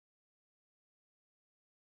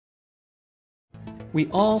We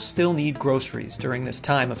all still need groceries during this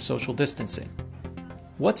time of social distancing.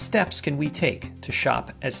 What steps can we take to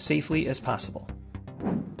shop as safely as possible?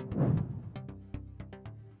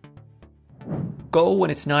 Go when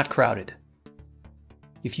it's not crowded.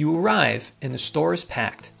 If you arrive and the store is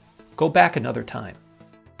packed, go back another time.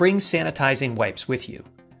 Bring sanitizing wipes with you.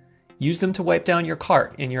 Use them to wipe down your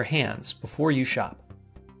cart and your hands before you shop.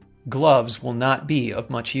 Gloves will not be of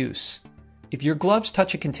much use. If your gloves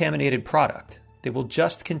touch a contaminated product, they will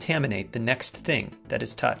just contaminate the next thing that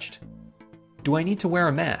is touched. Do I need to wear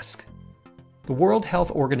a mask? The World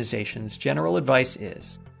Health Organization's general advice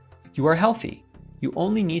is, if you are healthy, you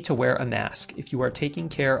only need to wear a mask if you are taking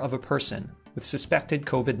care of a person with suspected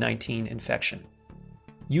COVID-19 infection.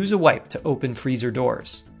 Use a wipe to open freezer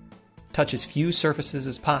doors. Touch as few surfaces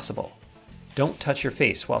as possible. Don't touch your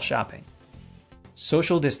face while shopping.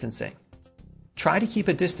 Social distancing. Try to keep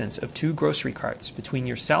a distance of 2 grocery carts between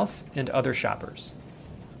yourself and other shoppers.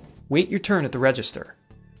 Wait your turn at the register.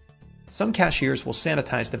 Some cashiers will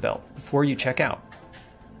sanitize the belt before you check out.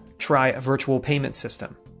 Try a virtual payment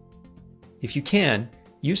system. If you can,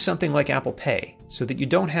 use something like Apple Pay so that you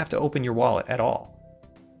don't have to open your wallet at all.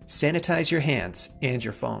 Sanitize your hands and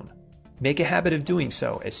your phone. Make a habit of doing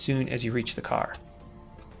so as soon as you reach the car.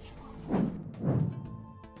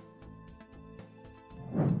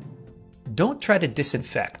 Don't try to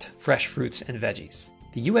disinfect fresh fruits and veggies.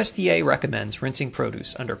 The USDA recommends rinsing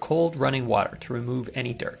produce under cold running water to remove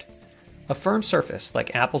any dirt. A firm surface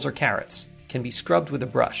like apples or carrots can be scrubbed with a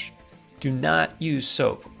brush. Do not use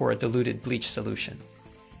soap or a diluted bleach solution.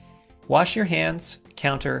 Wash your hands,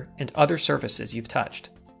 counter, and other surfaces you've touched.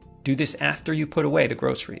 Do this after you put away the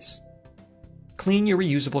groceries. Clean your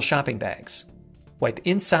reusable shopping bags. Wipe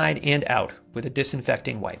inside and out with a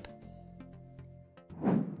disinfecting wipe.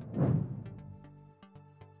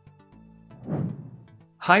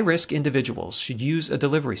 High-risk individuals should use a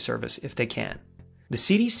delivery service if they can. The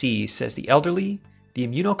CDC says the elderly, the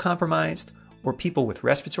immunocompromised, or people with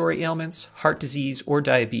respiratory ailments, heart disease, or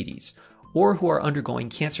diabetes, or who are undergoing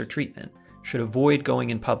cancer treatment should avoid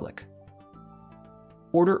going in public.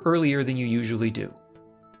 Order earlier than you usually do.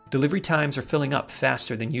 Delivery times are filling up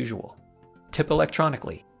faster than usual. Tip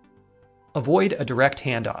electronically. Avoid a direct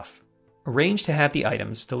handoff. Arrange to have the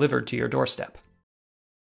items delivered to your doorstep.